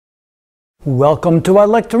Welcome to our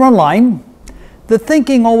lecture online. The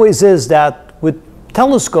thinking always is that with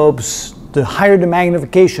telescopes, the higher the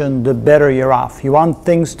magnification, the better you're off. You want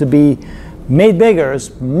things to be made bigger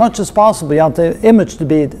as much as possible. You want the image to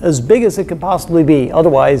be as big as it can possibly be.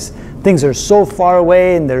 Otherwise, things are so far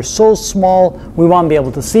away and they're so small, we won't be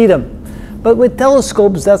able to see them. But with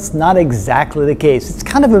telescopes, that's not exactly the case. It's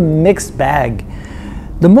kind of a mixed bag.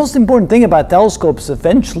 The most important thing about telescopes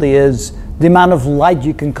eventually is the amount of light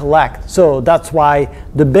you can collect. So that's why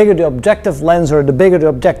the bigger the objective lens or the bigger the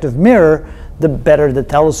objective mirror, the better the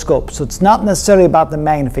telescope. So it's not necessarily about the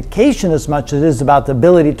magnification as much as it is about the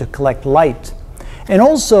ability to collect light. And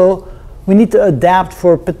also, we need to adapt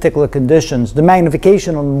for particular conditions. The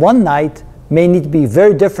magnification on one night may need to be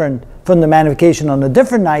very different from the magnification on a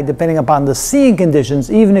different night depending upon the seeing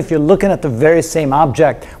conditions, even if you're looking at the very same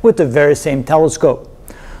object with the very same telescope.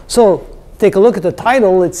 So take a look at the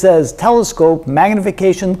title. It says telescope,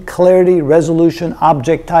 magnification, clarity, resolution,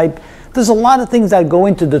 object type. There's a lot of things that go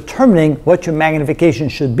into determining what your magnification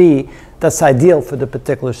should be that's ideal for the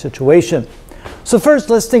particular situation. So first,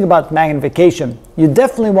 let's think about magnification. You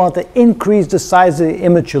definitely want to increase the size of the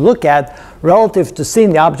image you look at relative to seeing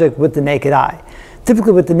the object with the naked eye.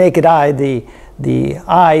 Typically with the naked eye, the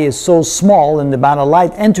eye is so small and the amount of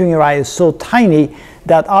light entering your eye is so tiny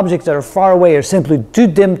that objects that are far away are simply too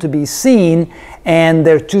dim to be seen and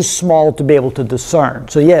they're too small to be able to discern.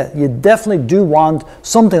 So yeah, you definitely do want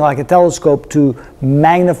something like a telescope to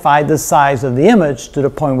magnify the size of the image to the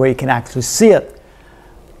point where you can actually see it.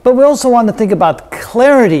 But we also want to think about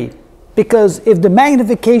clarity, because if the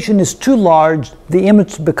magnification is too large, the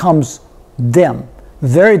image becomes dim,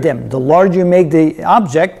 very dim. The larger you make the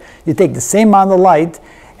object, you take the same amount of light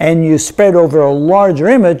and you spread over a larger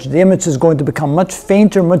image, the image is going to become much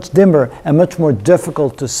fainter, much dimmer, and much more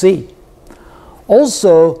difficult to see.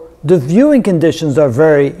 Also, the viewing conditions are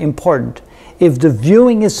very important. If the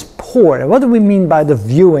viewing is poor, and what do we mean by the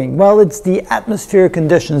viewing? Well, it's the atmospheric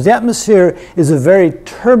conditions. The atmosphere is a very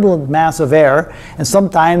turbulent mass of air, and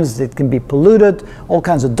sometimes it can be polluted. All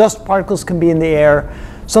kinds of dust particles can be in the air.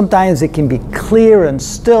 Sometimes it can be clear and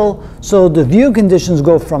still. So the view conditions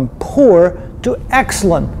go from poor to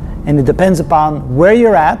excellent, and it depends upon where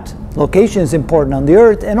you're at. Location is important on the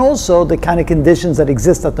Earth, and also the kind of conditions that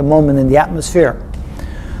exist at the moment in the atmosphere.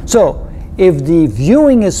 So if the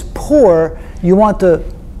viewing is poor, you want to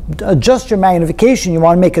adjust your magnification. You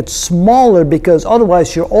want to make it smaller, because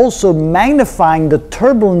otherwise you're also magnifying the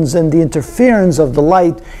turbulence and the interference of the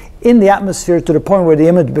light in the atmosphere to the point where the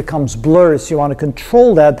image becomes blurry. So you want to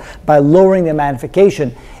control that by lowering the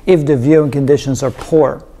magnification if the viewing conditions are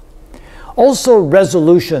poor. Also,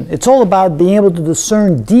 resolution. It's all about being able to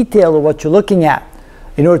discern detail of what you're looking at.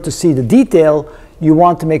 In order to see the detail, you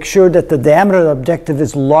want to make sure that the diameter of the objective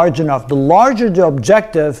is large enough. The larger the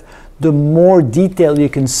objective, the more detail you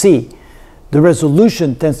can see. The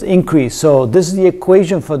resolution tends to increase. So this is the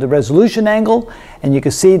equation for the resolution angle, and you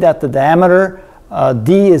can see that the diameter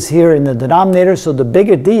D is here in the denominator, so the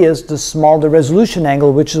bigger D is, the smaller the resolution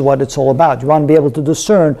angle, which is what it's all about. You want to be able to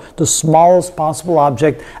discern the smallest possible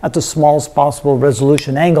object at the smallest possible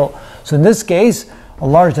resolution angle. So in this case, a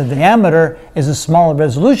larger diameter is a smaller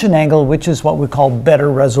resolution angle, which is what we call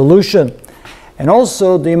better resolution. And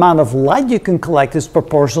also, the amount of light you can collect is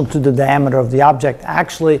proportional to the diameter of the object.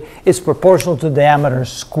 Actually, it's proportional to the diameter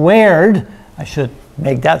squared. I should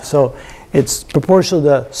make that so. It's proportional to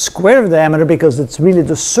the square of the diameter, because it's really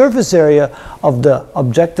the surface area of the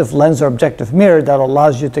objective lens or objective mirror that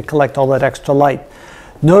allows you to collect all that extra light.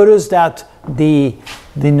 Notice that the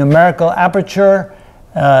numerical aperture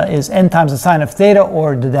is n times the sine of theta,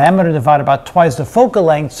 or the diameter divided by twice the focal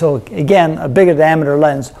length. So again, a bigger diameter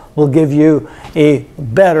lens will give you a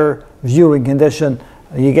better viewing condition.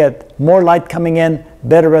 You get more light coming in,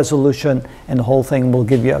 better resolution, and the whole thing will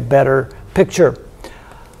give you a better picture.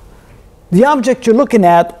 The object you're looking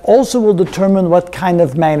at also will determine what kind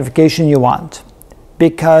of magnification you want,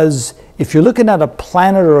 because if you're looking at a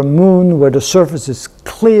planet or a moon where the surface is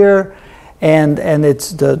clear and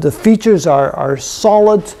the features are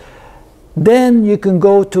solid, then you can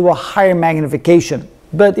go to a higher magnification.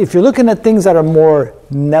 But if you're looking at things that are more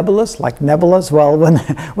nebulous, like nebulas, well,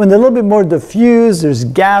 when they're a little bit more diffuse, there's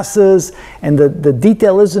gases, and the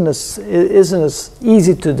detail isn't as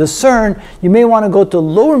easy to discern, you may want to go to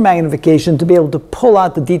lower magnification to be able to pull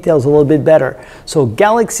out the details a little bit better. So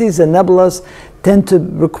galaxies and nebulas tend to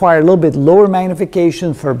require a little bit lower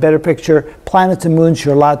magnification for a better picture. Planets and moons,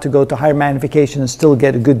 you're allowed to go to higher magnification and still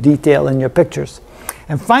get a good detail in your pictures.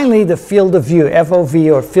 And finally, the field of view,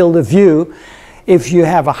 FOV, or field of view. If you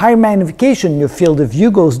have a higher magnification, your field of view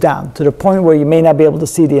goes down to the point where you may not be able to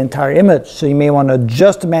see the entire image. So you may want to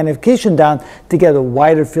adjust the magnification down to get a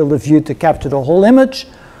wider field of view to capture the whole image.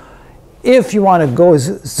 If you want to go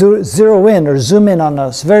zero in or zoom in on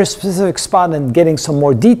a very specific spot and getting some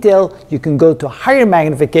more detail, you can go to higher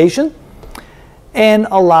magnification and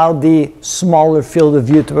allow the smaller field of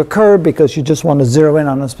view to occur because you just want to zero in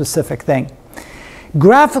on a specific thing.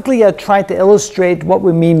 Graphically, I tried to illustrate what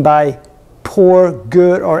we mean by poor,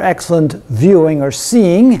 good, or excellent viewing or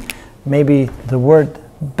seeing. Maybe the word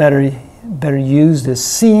better used is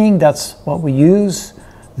seeing. That's what we use,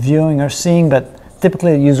 viewing or seeing, but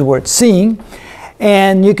typically I use the word seeing.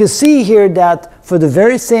 And you can see here that for the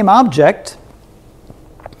very same object,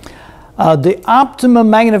 the optimum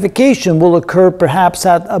magnification will occur perhaps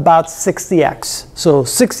at about 60x. So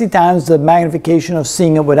 60 times the magnification of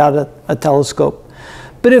seeing it without a telescope.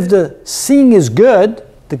 But if the seeing is good,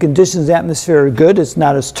 the conditions of the atmosphere are good, it's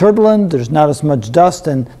not as turbulent, there's not as much dust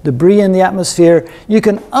and debris in the atmosphere, you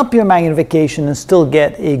can up your magnification and still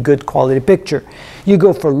get a good quality picture. You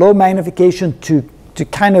go for low magnification to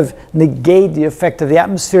kind of negate the effect of the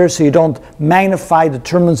atmosphere so you don't magnify the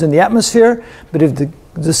turbulence in the atmosphere. But if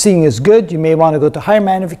the seeing is good, you may want to go to higher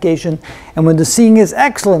magnification. And when the seeing is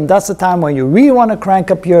excellent, that's the time when you really want to crank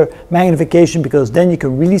up your magnification, because then you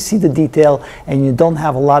can really see the detail and you don't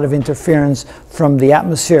have a lot of interference from the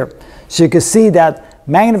atmosphere. So you can see that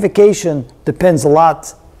magnification depends a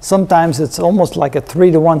lot. Sometimes it's almost like a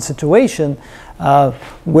 3-to-1 situation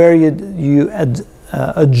where you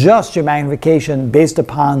adjust your magnification based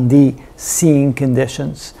upon the seeing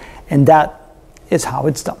conditions. And that is how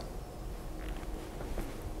it's done.